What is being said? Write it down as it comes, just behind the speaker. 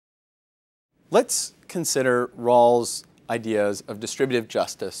Let's consider Rawls' ideas of distributive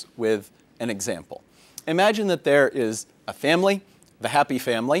justice with an example. Imagine that there is a family, the happy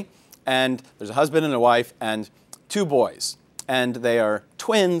family, and there's a husband and a wife and two boys. And they are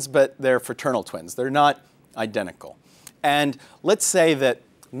twins, but they're fraternal twins. They're not identical. And let's say that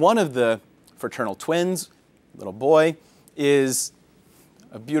one of the fraternal twins, little boy, is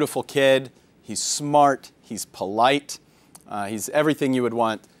a beautiful kid. He's smart. He's polite. He's everything you would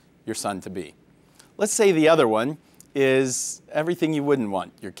want your son to be. Let's say the other one is everything you wouldn't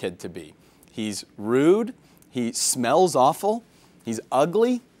want your kid to be. He's rude. He smells awful. He's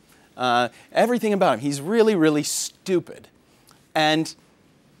ugly. Everything about him. He's really, really stupid. And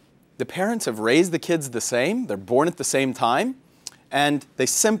the parents have raised the kids the same. They're born at the same time. And they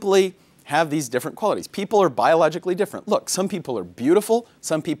simply have these different qualities. People are biologically different. Look, some people are beautiful.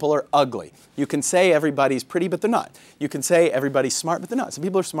 Some people are ugly. You can say everybody's pretty, but they're not. You can say everybody's smart, but they're not. Some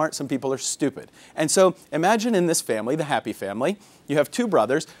people are smart. Some people are stupid. And so imagine in this family, the happy family, you have two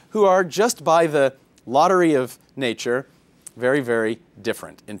brothers who are just by the lottery of nature very, very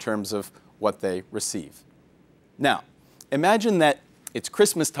different in terms of what they receive. Now, imagine that it's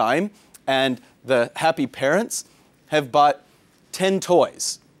Christmas time and the happy parents have bought 10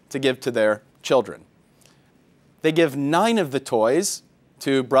 toys to give to their children. They give 9 of the toys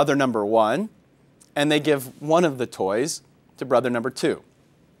to brother number 1, and they give 1 of the toys to brother number 2.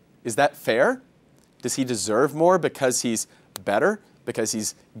 Is that fair? Does he deserve more because he's better, because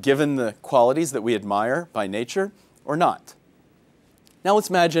he's given the qualities that we admire by nature, or not? Now let's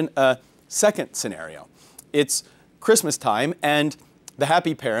imagine a second scenario. It's Christmas time, and the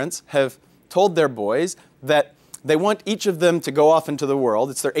happy parents have told their boys that they want each of them to go off into the world,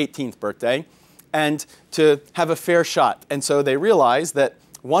 it's their 18th birthday, and to have a fair shot. And so they realize that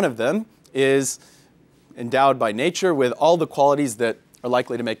one of them is endowed by nature with all the qualities that are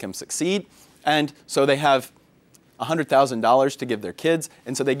likely to make him succeed. And so they have $100,000 to give their kids,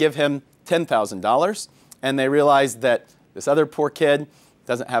 and so they give him $10,000. And they realize that this other poor kid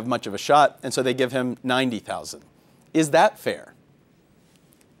doesn't have much of a shot, and so they give him $90,000. Is that fair?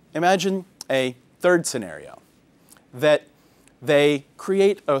 Imagine a third scenario, that they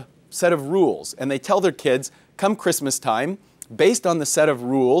create a set of rules and they tell their kids, come Christmas time, based on the set of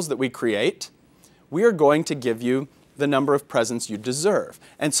rules that we create, we are going to give you the number of presents you deserve.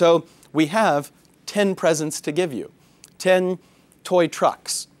 And so we have 10 presents to give you, 10 toy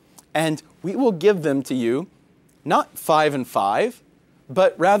trucks, and we will give them to you, not 5 and 5,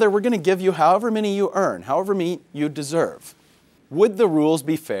 but rather we're going to give you however many you earn, however many you deserve. Would the rules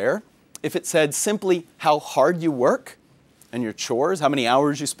be fair if it said simply how hard you work and your chores, how many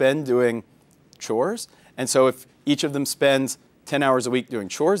hours you spend doing chores? And so if each of them spends 10 hours a week doing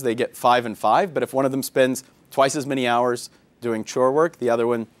chores, they get 5 and 5. But if one of them spends twice as many hours doing chore work, the other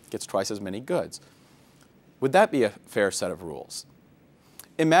one gets twice as many goods. Would that be a fair set of rules?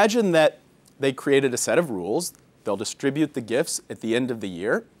 Imagine that they created a set of rules. They'll distribute the gifts at the end of the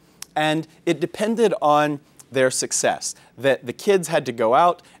year. And it depended on their success, that the kids had to go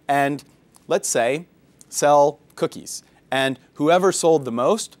out and, let's say, sell cookies. And whoever sold the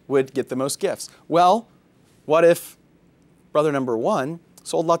most would get the most gifts. Well, what if brother number 1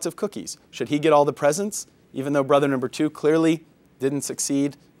 sold lots of cookies? Should he get all the presents, even though brother number 2 clearly didn't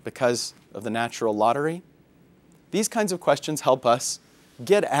succeed because of the natural lottery? These kinds of questions help us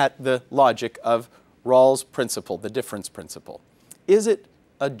get at the logic of Rawls' principle, the difference principle. Is it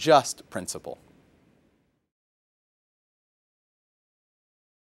a just principle?